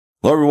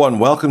Hello, everyone.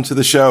 Welcome to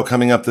the show.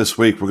 Coming up this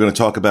week, we're going to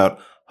talk about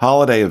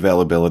holiday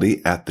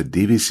availability at the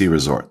DVC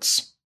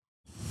resorts.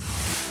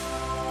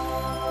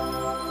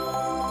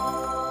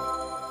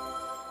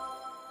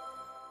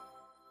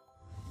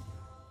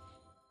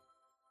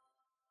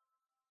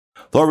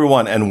 Hello,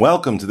 everyone, and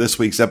welcome to this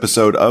week's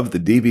episode of the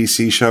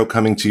DVC show,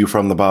 coming to you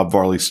from the Bob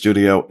Varley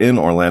studio in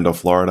Orlando,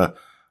 Florida.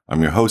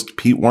 I'm your host,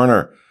 Pete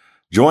Werner,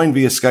 joined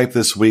via Skype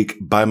this week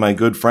by my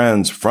good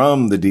friends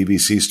from the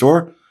DVC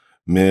store,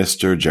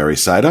 Mr. Jerry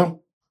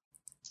Saito.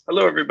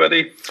 Hello,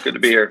 everybody. It's good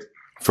to be here.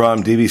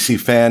 From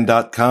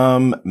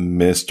DVCfan.com,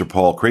 Mr.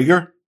 Paul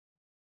Krieger.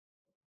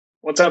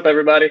 What's up,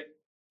 everybody?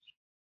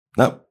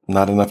 Nope,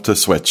 not enough to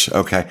switch.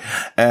 Okay.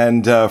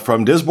 And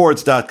from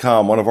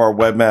Disboards.com, one of our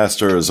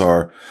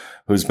webmasters,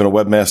 who's been a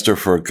webmaster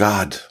for,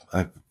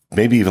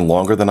 maybe even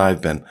longer than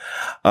I've been,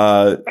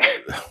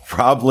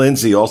 Rob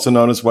Lindsay, also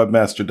known as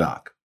Webmaster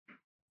Doc.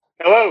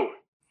 Hello.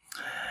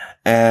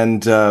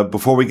 And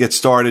before we get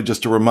started,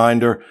 just a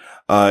reminder,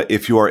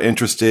 if you are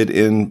interested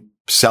in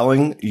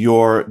selling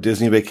your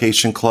Disney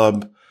Vacation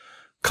Club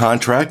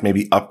contract,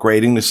 maybe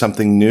upgrading to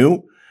something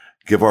new,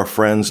 give our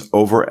friends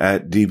over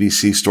at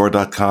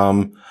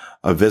dvcstore.com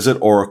a visit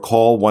or a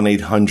call,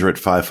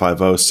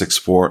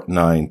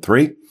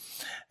 1-800-550-6493,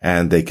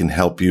 and they can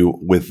help you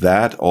with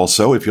that.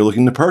 Also, if you're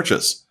looking to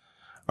purchase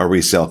a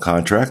resale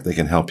contract, they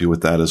can help you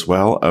with that as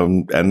well.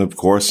 And of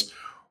course,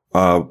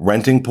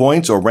 renting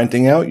points or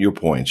renting out your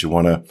points. You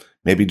want to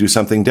maybe do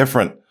something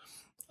different.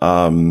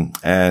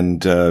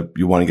 And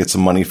you want to get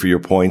some money for your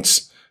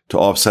points to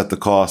offset the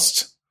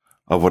cost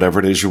of whatever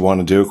it is you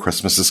want to do.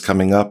 Christmas is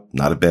coming up.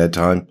 Not a bad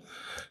time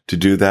to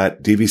do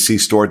that.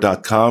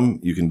 dvcstore.com.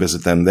 You can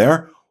visit them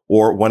there,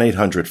 or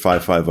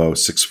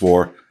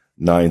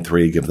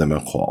 1-800-550-6493. Give them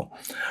a call.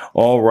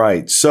 All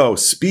right. So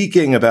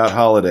speaking about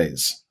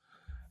holidays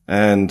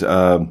and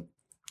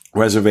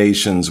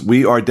reservations,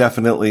 we are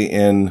definitely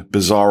in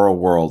bizarro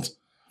world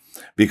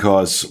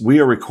because we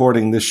are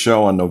recording this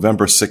show on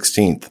November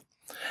 16th.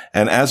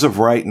 And as of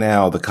right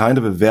now, the kind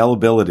of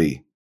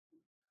availability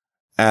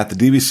at the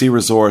DVC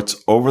resorts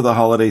over the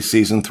holiday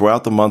season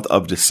throughout the month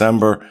of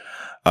December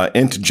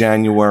into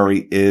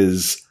January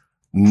is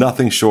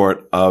nothing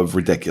short of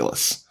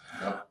ridiculous.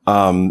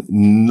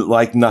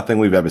 Like nothing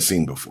we've ever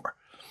seen before.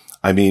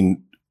 I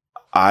mean,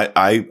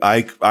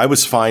 I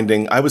was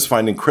finding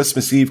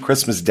Christmas Eve,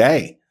 Christmas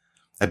Day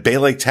at Bay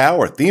Lake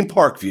Tower, theme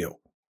park view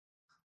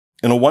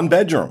in a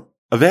 1-bedroom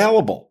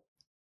available.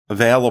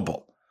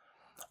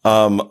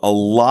 A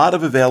lot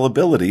of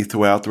availability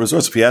throughout the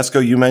resorts. Fiasco,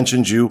 you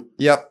mentioned you.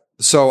 Yep.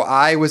 So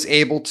I was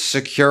able to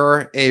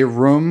secure a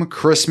room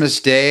Christmas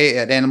Day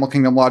at Animal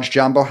Kingdom Lodge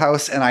Jumbo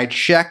House, and I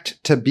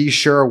checked to be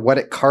sure what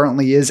it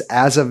currently is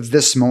as of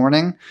this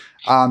morning.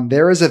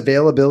 There is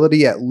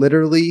availability at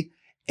literally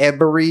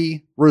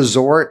every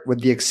resort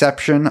with the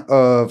exception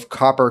of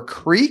Copper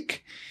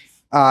Creek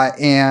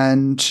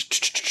and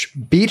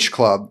Beach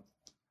Club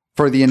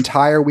for the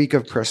entire week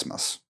of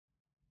Christmas.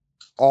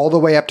 All the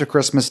way up to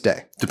Christmas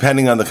Day.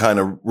 Depending on the kind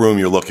of room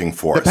you're looking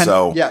for.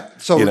 So,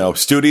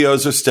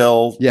 studios are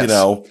still,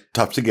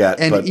 tough to get.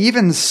 And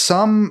even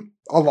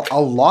a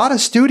lot of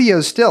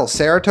studios still.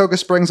 Saratoga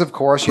Springs, of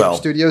course, you have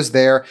studios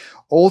there.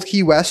 Old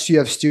Key West, you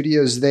have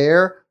studios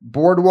there.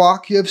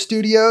 Boardwalk, you have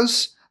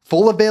studios.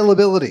 Full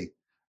availability.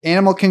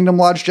 Animal Kingdom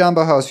Lodge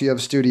Jumbo House, you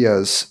have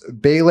studios.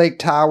 Bay Lake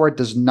Tower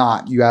does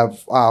not. You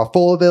have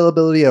full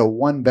availability at a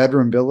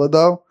 1-bedroom villa,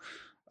 though.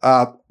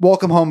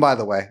 Welcome home, by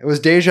the way. It was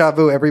deja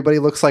vu. Everybody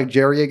looks like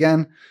Jerry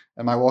again,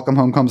 and my welcome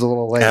home comes a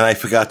little late. And I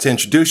forgot to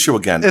introduce you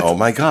again. Oh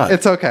my God.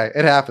 It's okay.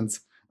 It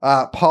happens.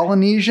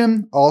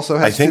 Polynesian also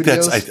has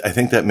studios. I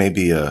think that may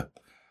be a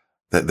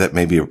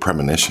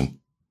premonition.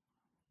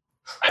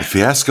 The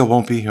Fiasco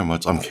won't be here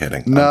much. I'm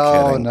kidding.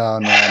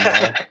 No.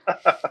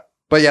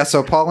 But yeah,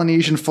 so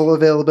Polynesian, full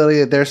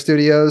availability at their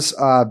studios.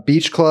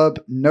 Beach Club,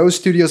 no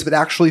studios, but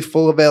actually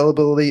full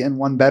availability in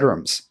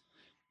 1-bedrooms.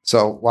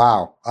 So,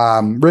 wow.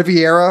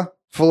 Riviera,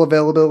 full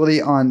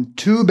availability on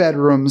 2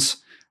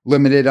 bedrooms,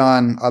 limited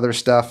on other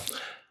stuff.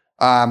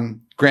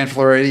 Grand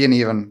Floridian,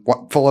 even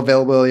full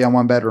availability on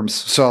 1-bedrooms.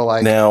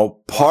 So, now,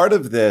 part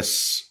of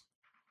this,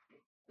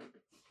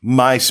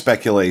 my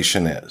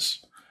speculation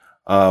is,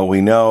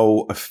 we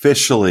know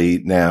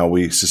officially now,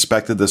 we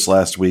suspected this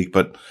last week,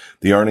 but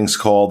the earnings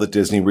call that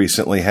Disney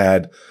recently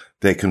had,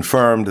 they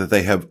confirmed that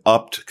they have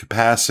upped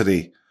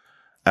capacity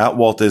at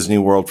Walt Disney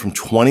World from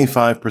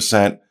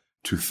 25%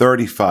 to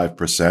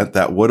 35%.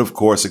 That would, of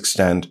course,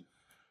 extend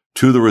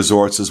to the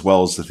resorts as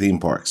well as the theme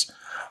parks.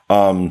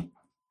 And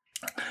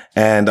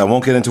I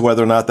won't get into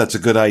whether or not that's a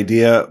good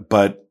idea,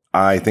 but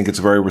I think it's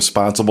a very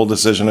responsible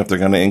decision if they're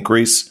going to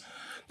increase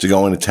to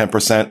go in a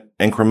 10%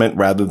 increment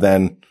rather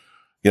than,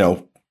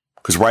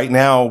 because right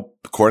now,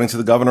 according to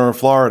the governor of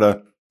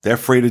Florida, they're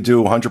free to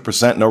do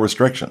 100%, no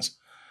restrictions.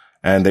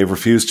 And they've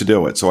refused to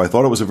do it. So I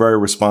thought it was a very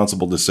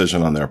responsible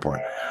decision on their part.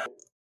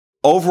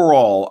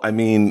 Overall, I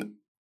mean,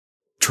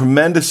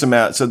 tremendous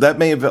amount. So that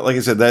may have, like I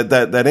said,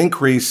 that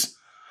increase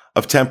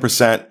of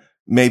 10%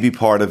 may be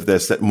part of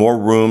this, that more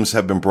rooms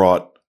have been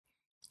brought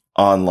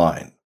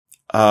online.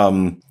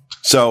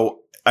 So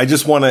I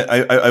just want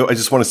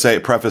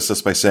to preface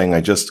this by saying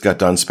I just got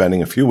done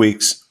spending a few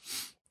weeks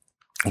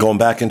going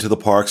back into the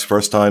parks,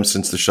 first time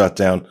since the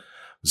shutdown.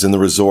 Was in the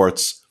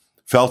resorts,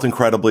 felt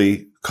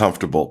incredibly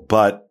comfortable,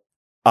 but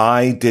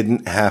I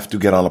didn't have to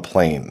get on a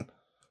plane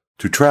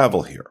to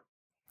travel here.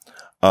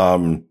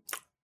 And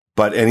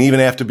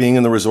even after being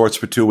in the resorts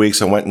for 2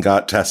 weeks, I went and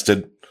got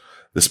tested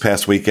this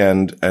past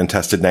weekend and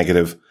tested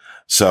negative.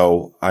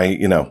 So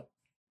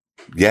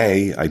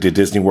yay, I did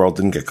Disney World,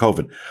 didn't get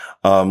COVID.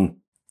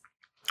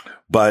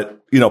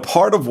 But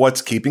part of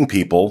what's keeping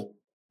people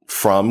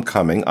from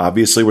coming,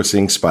 obviously we're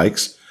seeing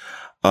spikes,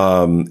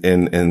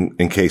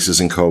 in cases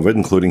in COVID,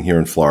 including here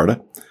in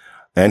Florida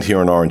and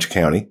here in Orange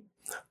County.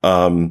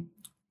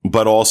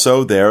 But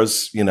also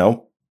there's,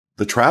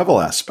 the travel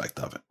aspect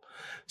of it.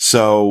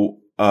 So,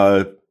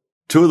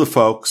 two of the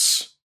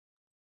folks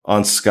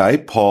on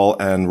Skype, Paul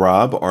and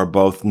Rob, are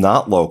both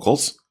not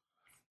locals.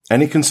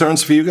 Any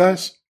concerns for you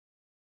guys?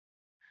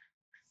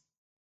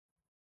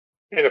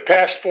 In the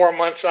past 4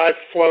 months, I've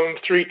flown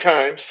 3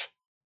 times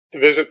to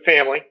visit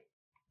family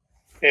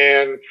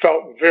and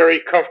felt very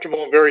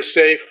comfortable and very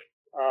safe.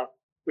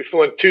 We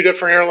flew in 2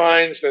 different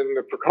airlines, and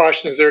the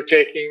precautions they're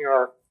taking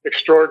are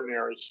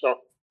extraordinary. So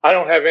I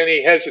don't have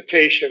any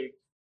hesitation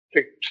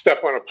to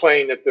step on a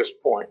plane at this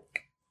point.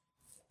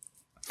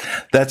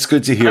 That's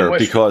good to hear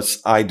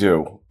because I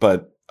do,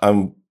 but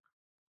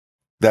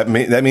that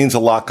means a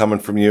lot coming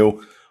from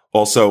you.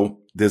 Also,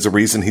 there's a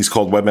reason he's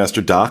called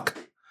Webmaster Doc.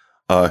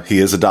 He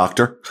is a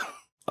doctor.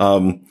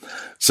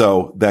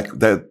 So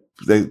that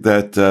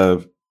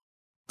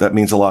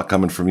means a lot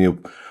coming from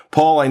you.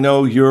 Paul, I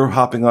know you're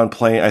hopping on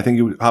plane. I think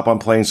you hop on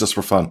planes just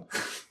for fun.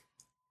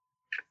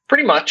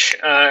 Pretty much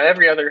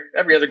every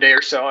other day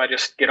or so, I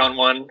just get on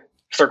one,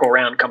 circle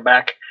around, come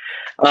back.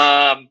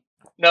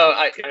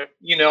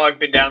 I've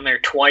been down there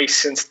twice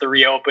since the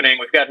reopening.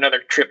 We've got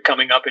another trip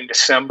coming up in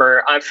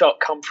December. I've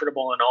felt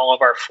comfortable in all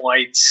of our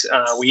flights.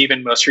 We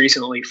even most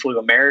recently flew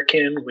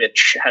American,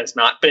 which has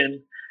not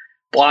been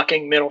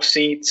blocking middle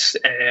seats,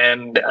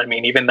 and I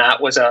mean, even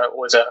that was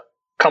a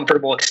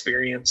comfortable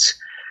experience.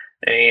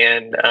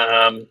 And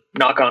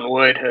knock on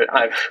wood,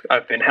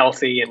 I've been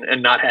healthy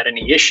and not had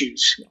any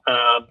issues.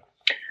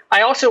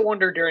 I also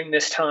wonder during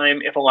this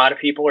time if a lot of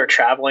people are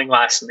traveling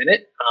last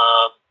minute.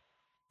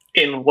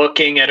 In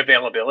looking at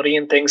availability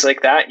and things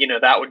like that,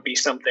 that would be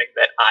something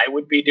that I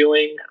would be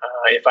doing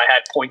if I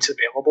had points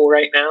available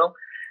right now,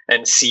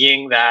 and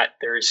seeing that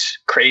there's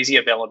crazy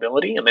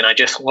availability. I mean, I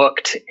just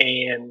looked,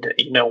 and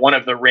one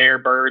of the rare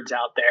birds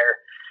out there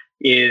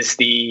is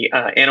the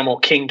Animal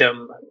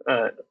Kingdom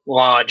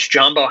Lodge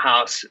Jumbo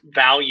House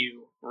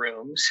value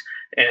rooms,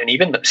 and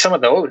even some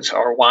of those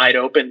are wide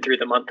open through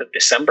the month of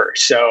December.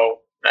 So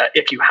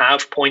if you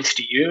have points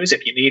to use,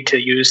 if you need to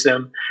use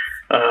them,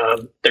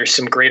 there's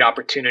some great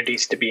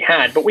opportunities to be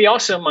had. But we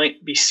also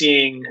might be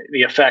seeing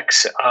the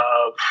effects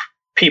of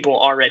people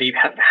already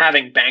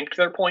having banked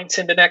their points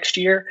into next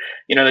year.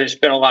 There's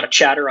been a lot of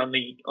chatter on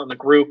the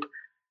group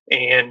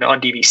and on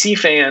DVC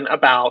Fan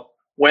about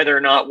whether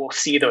or not we'll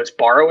see those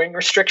borrowing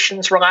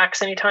restrictions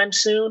relax anytime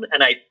soon.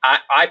 And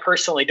I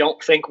personally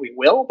don't think we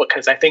will,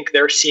 because I think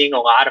they're seeing a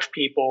lot of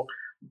people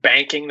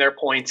banking their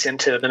points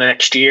into the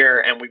next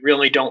year, and we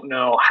really don't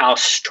know how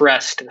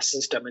stressed the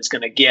system is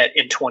going to get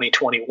in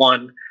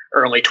 2021,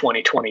 early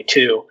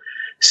 2022.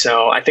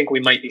 So I think we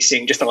might be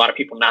seeing just a lot of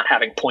people not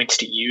having points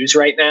to use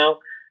right now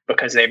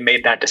because they've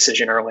made that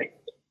decision early.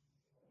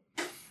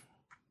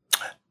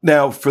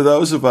 Now, for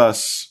those of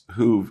us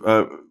who,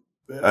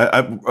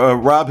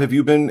 Rob, have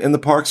you been in the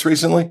parks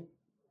recently?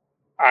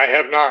 I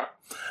have not.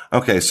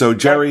 Okay, so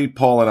Jerry,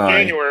 Paul, and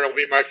January will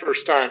be my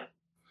first time.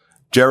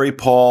 Jerry,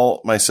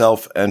 Paul,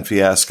 myself, and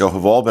Fiasco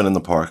have all been in the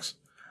parks.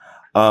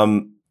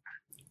 And,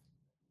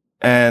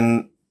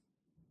 I'm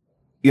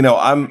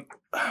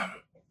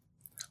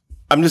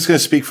just going to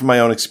speak from my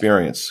own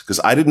experience,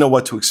 because I didn't know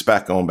what to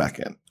expect going back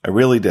in. I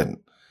really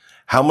didn't.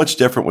 How much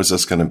different was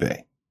this going to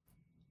be?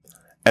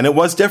 And it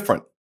was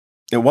different.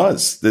 It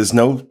was. There's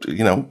no,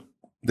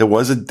 there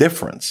was a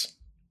difference.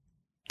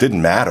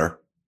 Didn't matter.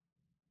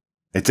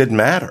 It didn't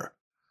matter.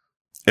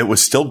 It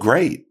was still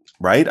great,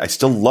 right? I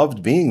still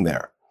loved being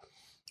there.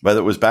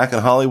 Whether it was back in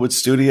Hollywood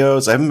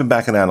Studios, I haven't been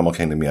back in Animal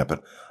Kingdom yet,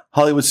 but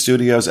Hollywood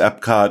Studios,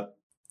 Epcot,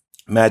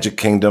 Magic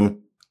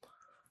Kingdom,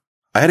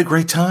 I had a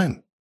great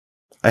time.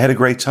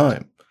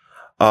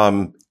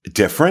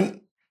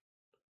 Different,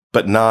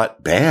 but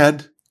not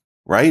bad,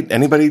 right?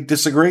 Anybody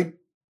disagree?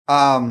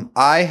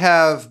 I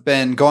have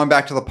been going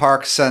back to the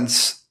park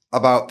since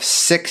about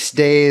 6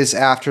 days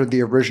after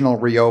the original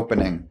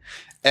reopening.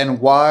 And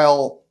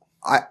while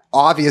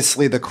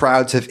obviously the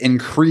crowds have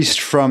increased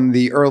from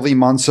the early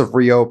months of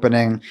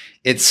reopening,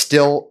 it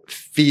still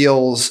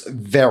feels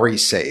very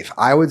safe.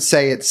 I would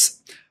say it's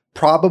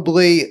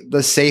probably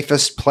the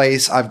safest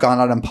place I've gone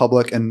out in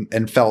public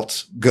and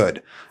felt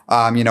good.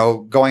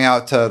 Going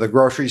out to the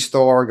grocery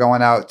store,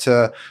 going out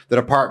to the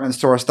department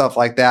store, stuff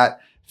like that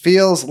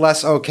feels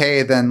less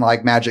okay than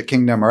like Magic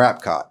Kingdom or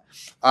Epcot.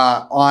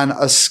 On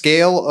a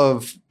scale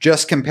of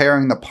just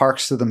comparing the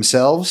parks to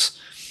themselves,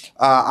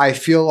 I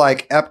feel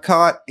like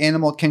Epcot,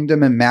 Animal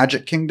Kingdom, and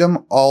Magic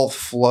Kingdom all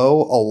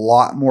flow a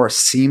lot more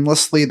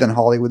seamlessly than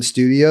Hollywood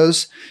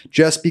Studios,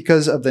 just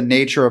because of the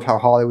nature of how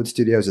Hollywood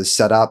Studios is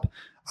set up.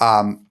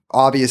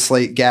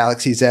 Obviously,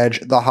 Galaxy's Edge,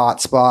 the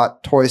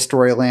hotspot, Toy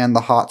Story Land,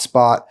 the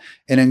hotspot,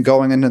 and in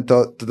going into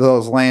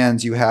those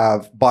lands, you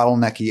have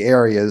bottlenecky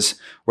areas,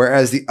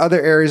 whereas the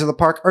other areas of the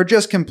park are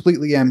just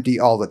completely empty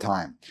all the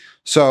time.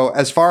 So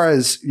as far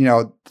as,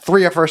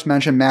 three I first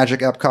mentioned, Magic,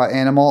 Epcot,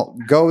 Animal,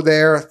 go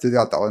there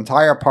throughout the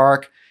entire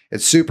park.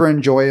 It's super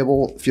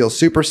enjoyable, feels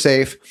super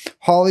safe.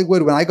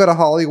 Hollywood, when I go to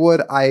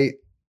Hollywood, I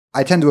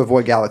tend to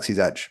avoid Galaxy's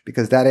Edge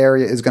because that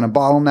area is going to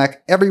bottleneck.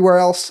 Everywhere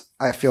else,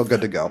 I feel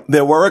good to go.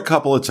 There were a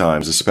couple of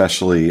times,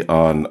 especially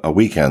on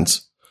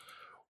weekends,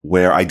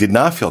 where I did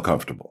not feel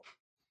comfortable.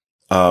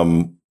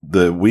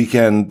 The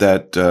weekend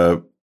that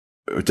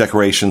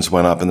decorations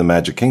went up in the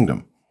Magic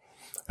Kingdom,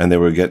 and they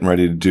were getting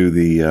ready to do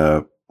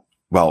the,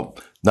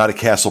 not a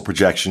castle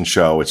projection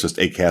show. It's just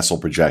a castle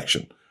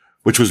projection,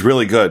 which was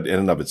really good in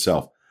and of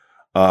itself.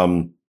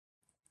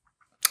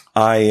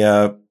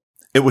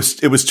 It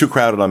was too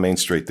crowded on Main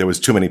Street. There was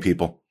too many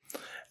people,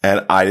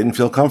 and I didn't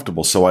feel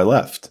comfortable. So I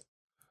left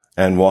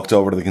and walked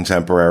over to the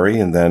Contemporary,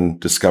 and then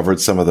discovered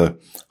some of the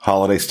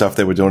holiday stuff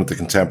they were doing at the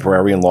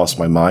Contemporary and lost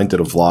my mind. Did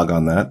a vlog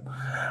on that.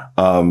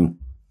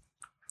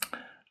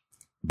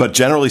 But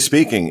generally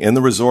speaking, in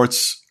the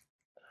resorts,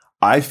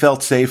 I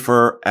felt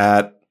safer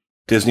at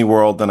Disney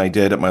World than I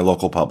did at my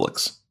local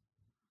Publix.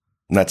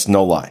 And that's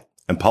no lie.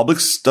 And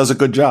Publix does a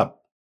good job.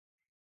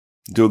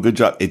 Do a good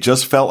job. It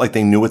just felt like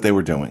they knew what they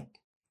were doing.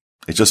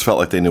 And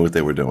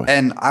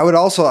I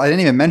didn't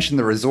even mention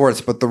the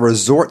resorts, but the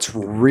resorts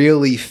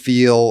really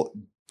feel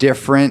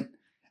different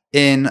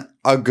in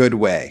a good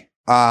way.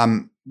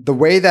 The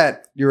way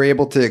that you're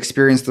able to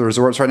experience the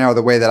resorts right now, or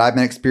the way that I've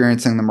been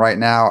experiencing them right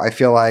now, I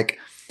feel like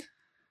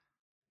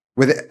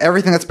with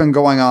everything that's been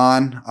going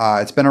on,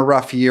 it's been a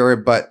rough year,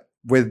 but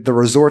with the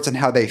resorts and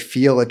how they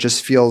feel, it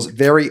just feels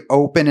very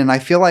open. And I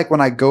feel like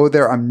when I go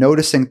there, I'm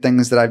noticing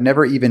things that I've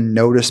never even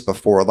noticed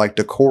before, like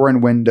decor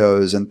in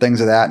windows and things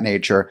of that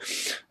nature.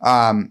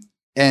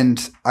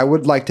 And I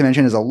would like to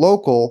mention, as a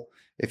local,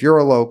 if you're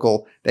a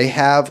local, they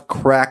have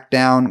cracked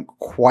down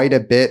quite a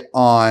bit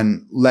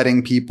on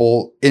letting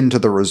people into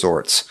the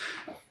resorts.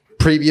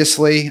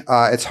 Previously,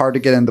 it's hard to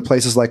get into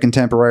places like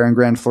Contemporary and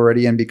Grand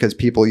Floridian because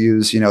people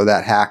use,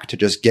 that hack to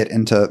just get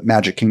into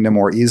Magic Kingdom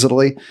more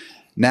easily.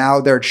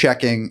 Now they're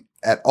checking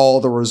at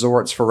all the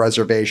resorts for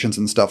reservations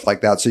and stuff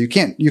like that. So you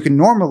can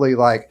normally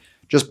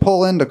just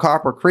pull into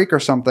Copper Creek or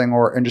something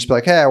and just be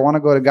like, hey, I want to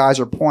go to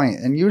Geyser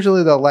Point. And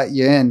usually they'll let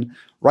you in.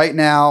 Right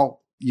now,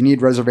 you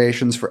need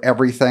reservations for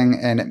everything,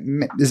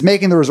 and it is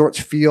making the resorts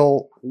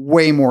feel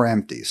way more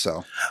empty.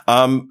 So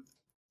I'm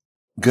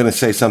going to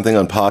say something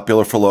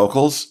unpopular for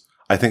locals.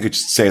 I think it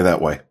should stay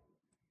that way.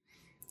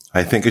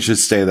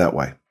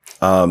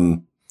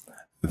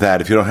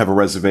 That if you don't have a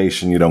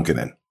reservation, you don't get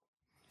in.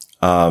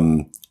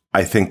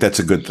 I think that's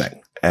a good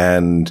thing.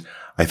 And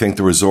I think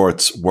the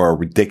resorts were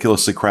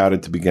ridiculously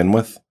crowded to begin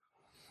with.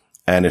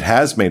 And it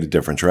has made a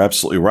difference. You're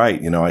absolutely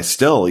right. I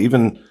still,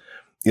 even,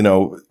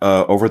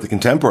 over at the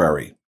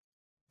Contemporary,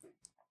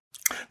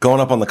 going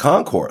up on the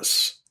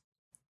concourse,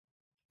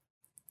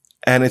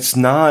 and it's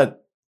not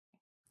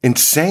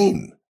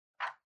insane.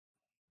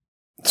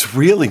 It's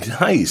really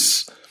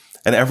nice.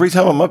 And every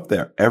time I'm up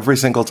there, every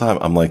single time,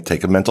 I'm like,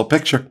 take a mental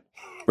picture.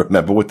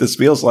 Remember what this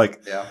feels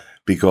like. Yeah.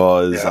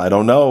 Because I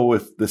don't know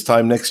if this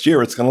time next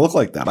year it's going to look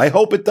like that. I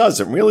hope it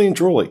doesn't, really and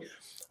truly.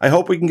 I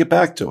hope we can get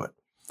back to it.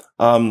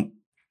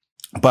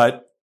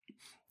 But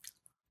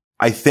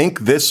I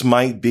think this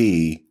might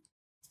be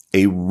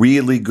a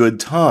really good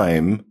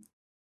time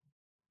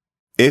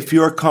if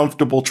you're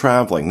comfortable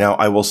traveling. Now,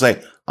 I will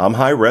say I'm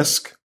high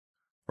risk,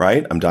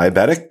 right? I'm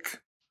diabetic.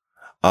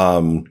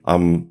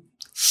 I'm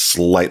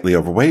slightly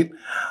overweight.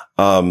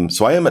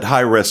 So I am at high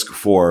risk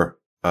for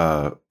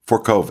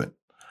COVID.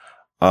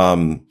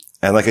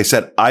 And like I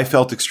said, I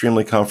felt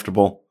extremely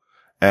comfortable,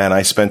 and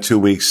I spent 2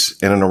 weeks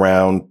in and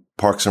around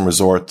parks and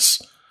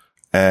resorts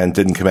and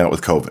didn't come out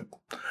with COVID.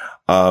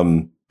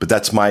 But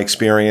that's my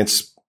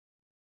experience.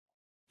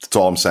 That's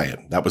all I'm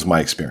saying. That was my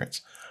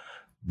experience.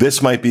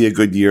 This might be a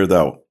good year,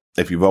 though,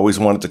 if you've always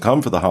wanted to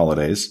come for the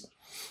holidays,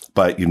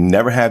 but you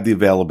never had the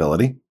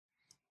availability,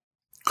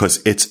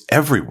 because it's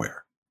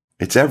everywhere.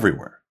 It's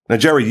everywhere. Now,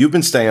 Jerry,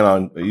 you've stayed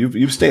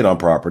on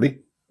property.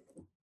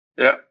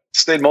 Yeah.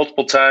 Stayed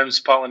multiple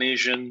times,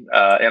 Polynesian,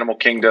 Animal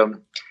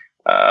Kingdom,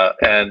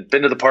 and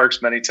been to the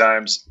parks many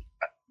times.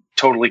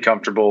 Totally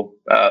comfortable.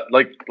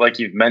 Like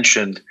you've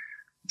mentioned,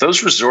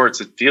 those resorts,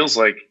 it feels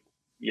like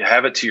you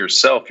have it to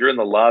yourself. You're in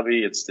the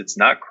lobby. It's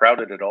not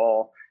crowded at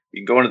all. You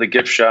can go into the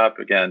gift shop.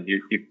 Again,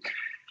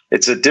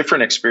 it's a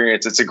different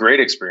experience. It's a great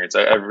experience.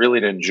 I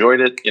really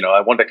enjoyed it.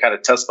 I wanted to kind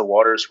of test the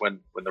waters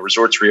when the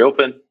resorts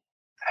reopened.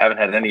 Haven't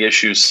had any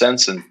issues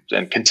since, and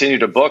continue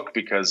to book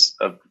because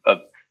of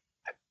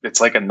it's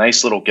like a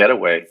nice little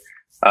getaway.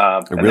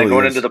 And really then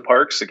going into the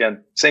parks,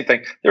 again, same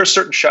thing. There are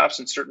certain shops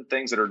and certain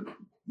things that are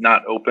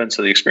not open,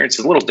 so the experience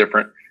is a little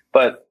different.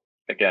 But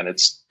again,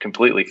 it's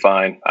completely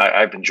fine.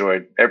 I've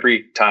enjoyed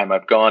every time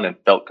I've gone and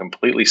felt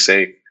completely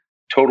safe.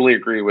 Totally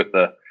agree with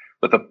the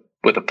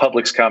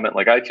public's comment.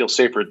 Like, I feel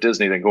safer at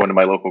Disney than going to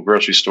my local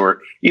grocery store,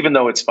 even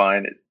though it's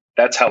fine.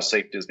 That's how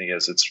safe Disney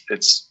is.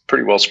 It's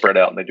pretty well spread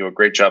out, and they do a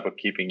great job of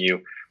keeping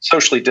you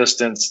socially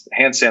distanced.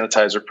 Hand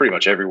sanitizer pretty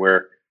much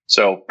everywhere.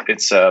 So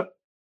it's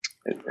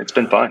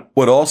been fine.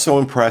 What also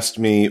impressed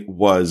me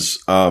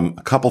was a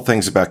couple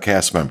things about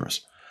cast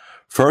members.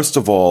 First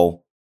of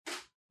all,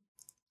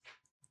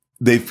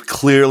 they've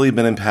clearly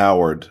been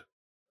empowered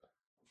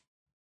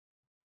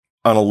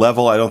on a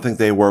level I don't think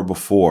they were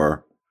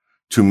before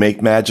to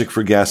make magic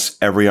for guests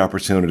every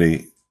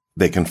opportunity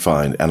they can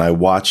find. And I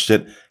watched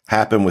it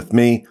happen with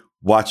me,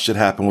 watched it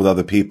happen with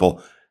other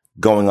people,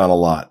 going on a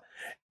lot.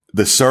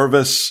 The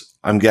service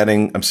I'm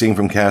seeing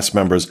from cast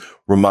members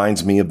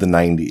reminds me of the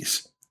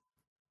 90s,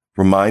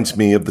 reminds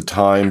me of the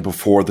time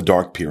before the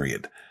dark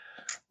period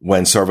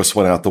when service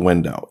went out the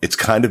window. It's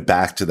kind of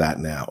back to that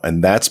now.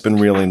 And that's been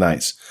really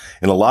nice.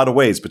 In a lot of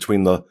ways,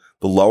 between the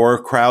lower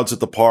crowds at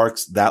the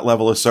parks, that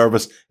level of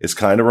service is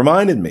kind of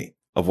reminded me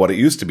of what it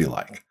used to be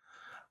like.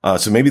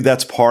 So maybe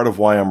that's part of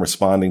why I'm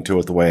responding to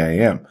it the way I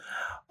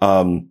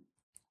am.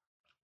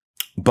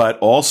 But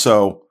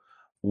also,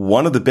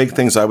 one of the big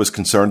things I was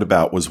concerned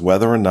about was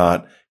whether or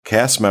not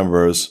cast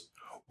members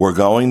were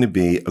going to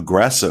be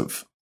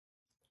aggressive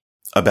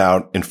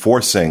about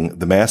enforcing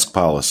the mask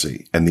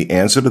policy. And the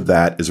answer to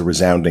that is a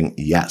resounding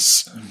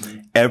yes. Mm-hmm.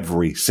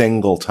 Every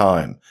single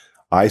time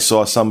I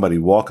saw somebody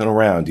walking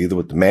around either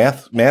with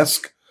the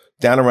mask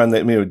down around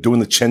doing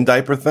the chin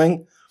diaper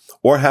thing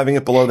or having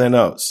it below their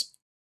nose,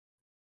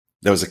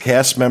 there was a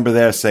cast member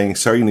there saying,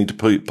 "Sir, you need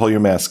to pull your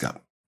mask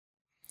up."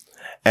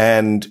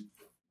 And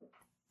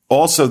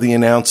also the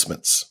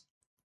announcements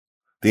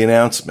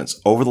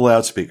over the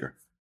loudspeaker.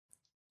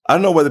 I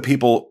don't know whether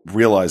people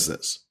realize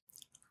this.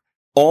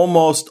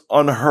 Almost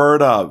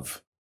unheard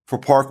of for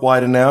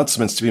park-wide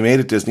announcements to be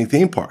made at Disney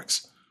theme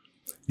parks.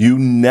 You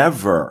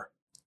never,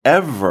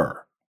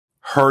 ever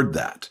heard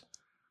that.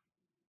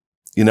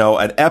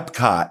 At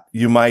Epcot,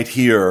 you might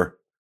hear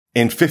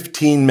in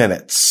 15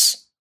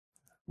 minutes,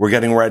 we're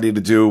getting ready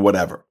to do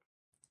whatever.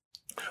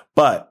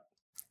 But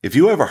if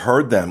you ever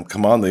heard them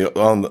come on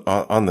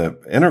the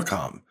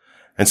intercom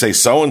and say,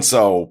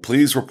 "So-and-so,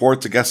 please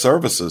report to guest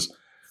services,"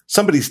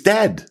 somebody's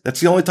dead. That's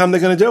the only time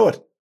they're going to do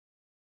it.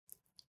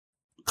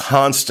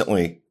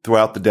 Constantly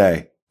throughout the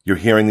day, you're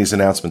hearing these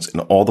announcements in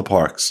all the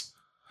parks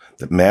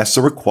that masks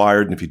are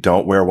required, and if you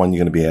don't wear one, you're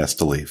going to be asked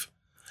to leave.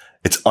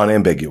 It's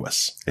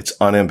unambiguous.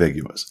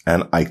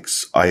 And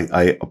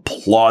I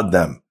applaud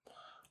them.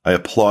 I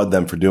applaud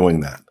them for doing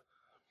that.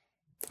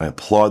 I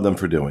applaud them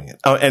for doing it.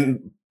 Oh,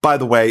 and by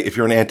the way, if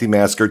you're an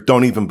anti-masker,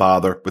 don't even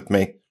bother with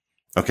me.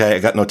 Okay? I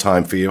got no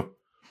time for you.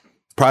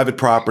 Private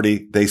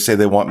property, they say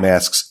they want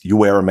masks. You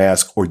wear a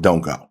mask or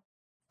don't go.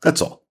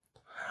 That's all.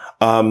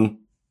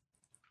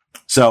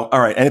 So, all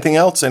right. Anything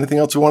else? Anything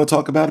else we want to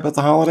talk about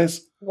the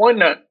holidays? On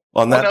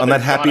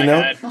that happy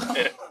note?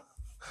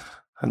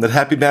 On that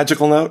happy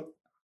magical note?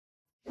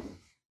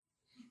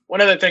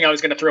 One other thing I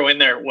was going to throw in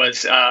there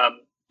was,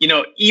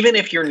 even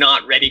if you're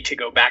not ready to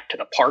go back to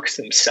the parks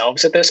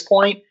themselves at this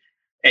point,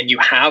 and you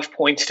have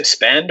points to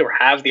spend or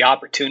have the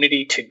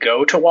opportunity to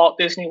go to Walt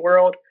Disney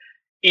World,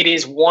 it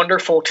is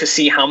wonderful to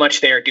see how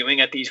much they are doing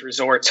at these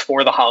resorts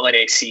for the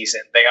holiday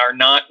season. They are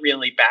not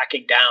really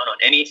backing down on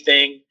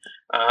anything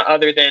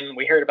other than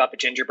we heard about the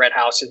gingerbread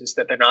houses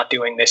that they're not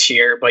doing this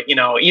year. But,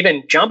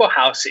 even Jumbo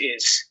House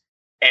is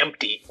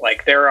empty.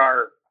 Like, there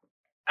are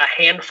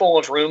a handful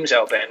of rooms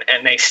open,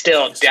 and they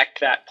still decked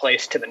that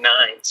place to the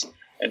nines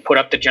and put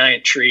up the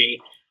giant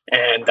tree.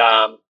 And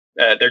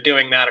they're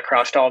doing that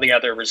across all the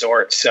other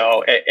resorts.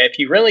 So if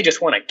you really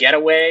just want to get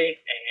away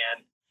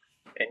and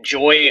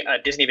enjoy a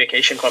Disney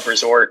Vacation Club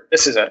resort,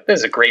 this is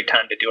a great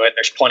time to do it.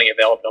 There's plenty of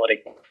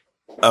availability.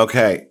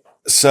 Okay.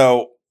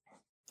 So,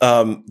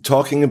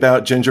 talking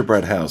about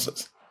gingerbread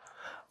houses,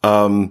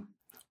 when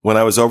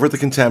I was over at the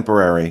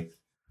Contemporary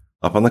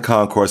up on the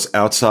concourse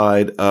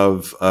outside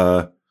of,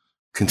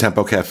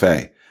 Contempo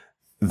Cafe,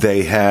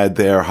 they had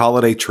their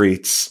holiday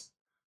treats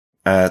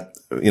for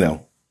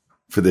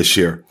this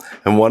year.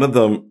 And one of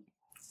them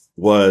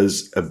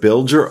was a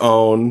build your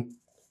own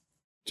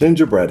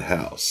gingerbread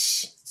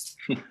house.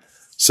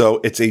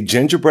 So it's a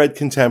gingerbread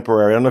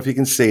Contemporary. I don't know if you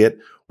can see it,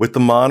 with the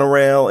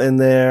monorail in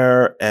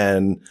there.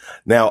 And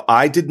now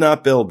I did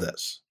not build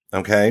this.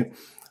 Okay.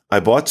 I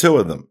bought two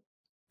of them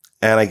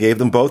and I gave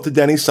them both to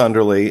Denny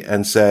Sunderly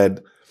and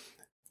said,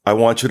 "I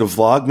want you to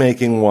vlog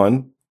making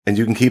one and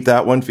you can keep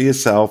that one for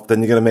yourself. Then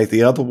you're going to make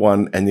the other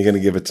one and you're going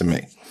to give it to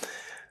me."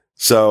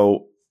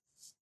 So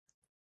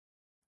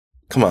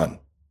come on,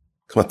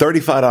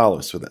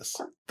 $35 for this,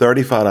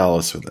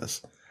 $35 for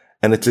this.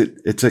 And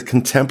it's a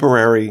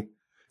contemporary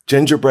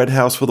gingerbread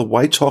house with a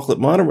white chocolate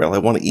monorail. I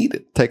want to eat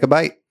it. Take a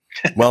bite.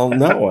 Well,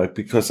 no,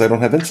 because I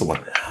don't have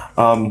insulin.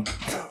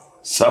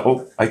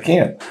 So I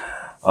can't.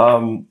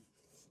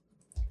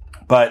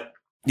 But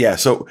yeah,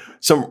 so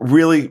some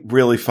really,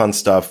 really fun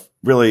stuff.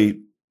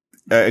 Really,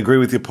 I agree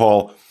with you,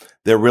 Paul.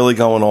 They're really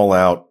going all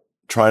out,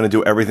 trying to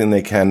do everything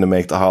they can to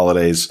make the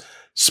holidays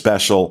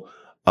special.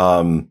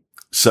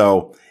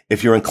 So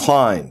if you're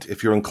inclined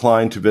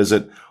to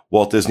visit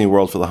Walt Disney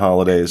World for the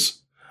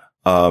holidays,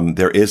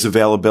 there is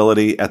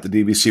availability at the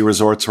DVC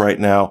resorts right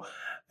now.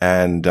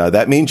 And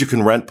that means you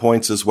can rent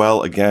points as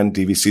well. Again,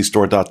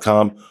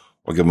 dvcstore.com,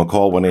 or give them a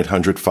call,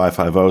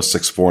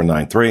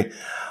 1-800-550-6493.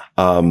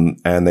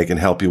 And they can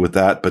help you with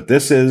that. But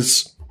this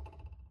is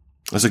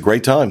a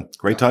great time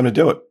to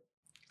do it.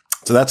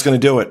 So that's going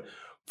to do it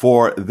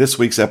for this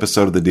week's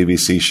episode of the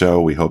DVC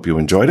show. We hope you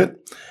enjoyed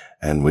it,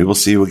 and we will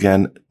see you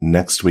again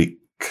next week.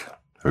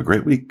 Have a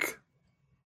great week.